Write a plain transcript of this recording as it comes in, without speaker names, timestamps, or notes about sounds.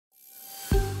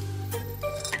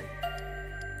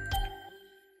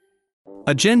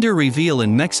A gender reveal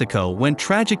in Mexico went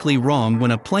tragically wrong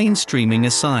when a plane streaming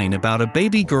a sign about a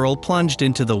baby girl plunged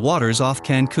into the waters off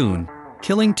Cancun,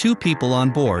 killing 2 people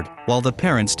on board, while the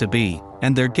parents-to-be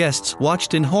and their guests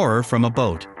watched in horror from a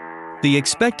boat. The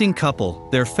expecting couple,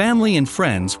 their family and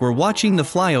friends were watching the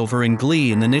flyover in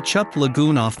glee in the Nichup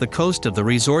Lagoon off the coast of the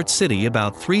resort city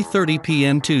about 3:30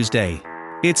 p.m. Tuesday.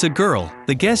 "It's a girl,"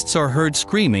 the guests are heard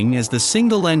screaming as the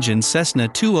single-engine Cessna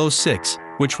 206,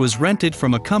 which was rented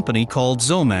from a company called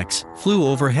Zomex, flew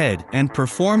overhead and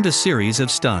performed a series of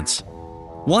stunts.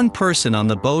 One person on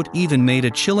the boat even made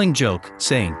a chilling joke,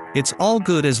 saying, "It's all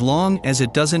good as long as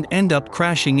it doesn't end up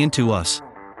crashing into us."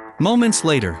 Moments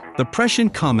later, the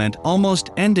prescient comment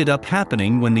almost ended up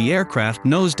happening when the aircraft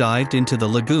nosedived into the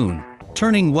lagoon,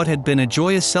 turning what had been a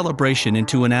joyous celebration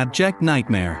into an abject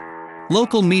nightmare.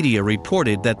 Local media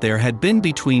reported that there had been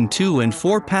between 2 and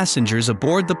 4 passengers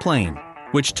aboard the plane,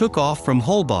 which took off from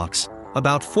Holbox,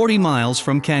 about 40 miles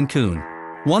from Cancun.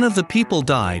 One of the people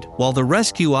died while the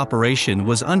rescue operation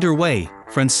was underway,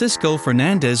 Francisco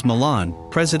Fernandez Milan,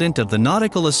 president of the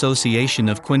Nautical Association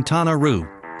of Quintana Roo,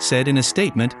 said in a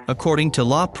statement, according to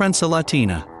La Prensa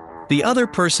Latina. The other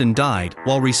person died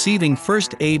while receiving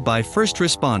first aid by first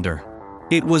responder.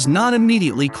 It was not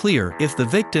immediately clear if the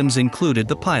victims included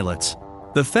the pilots.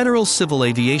 The Federal Civil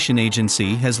Aviation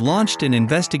Agency has launched an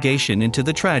investigation into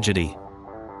the tragedy.